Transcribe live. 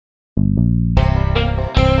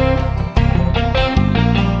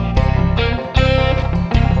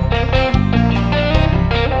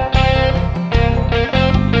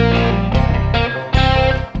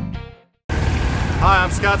Hi,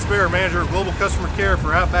 I'm Scott Spare, Manager of Global Customer Care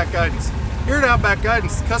for Outback Guidance. Here at Outback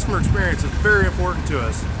Guidance, customer experience is very important to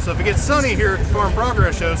us. So if it gets sunny here at the Farm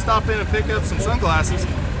Progress Show, stop in and pick up some sunglasses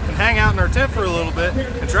and hang out in our tent for a little bit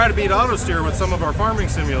and try to beat auto steer with some of our farming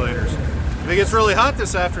simulators. If it gets really hot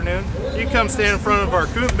this afternoon, you can come stand in front of our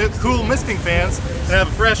cool misting fans and have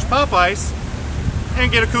a fresh pop ice and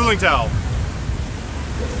get a cooling towel.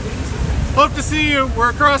 Hope to see you.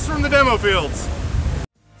 We're across from the demo fields.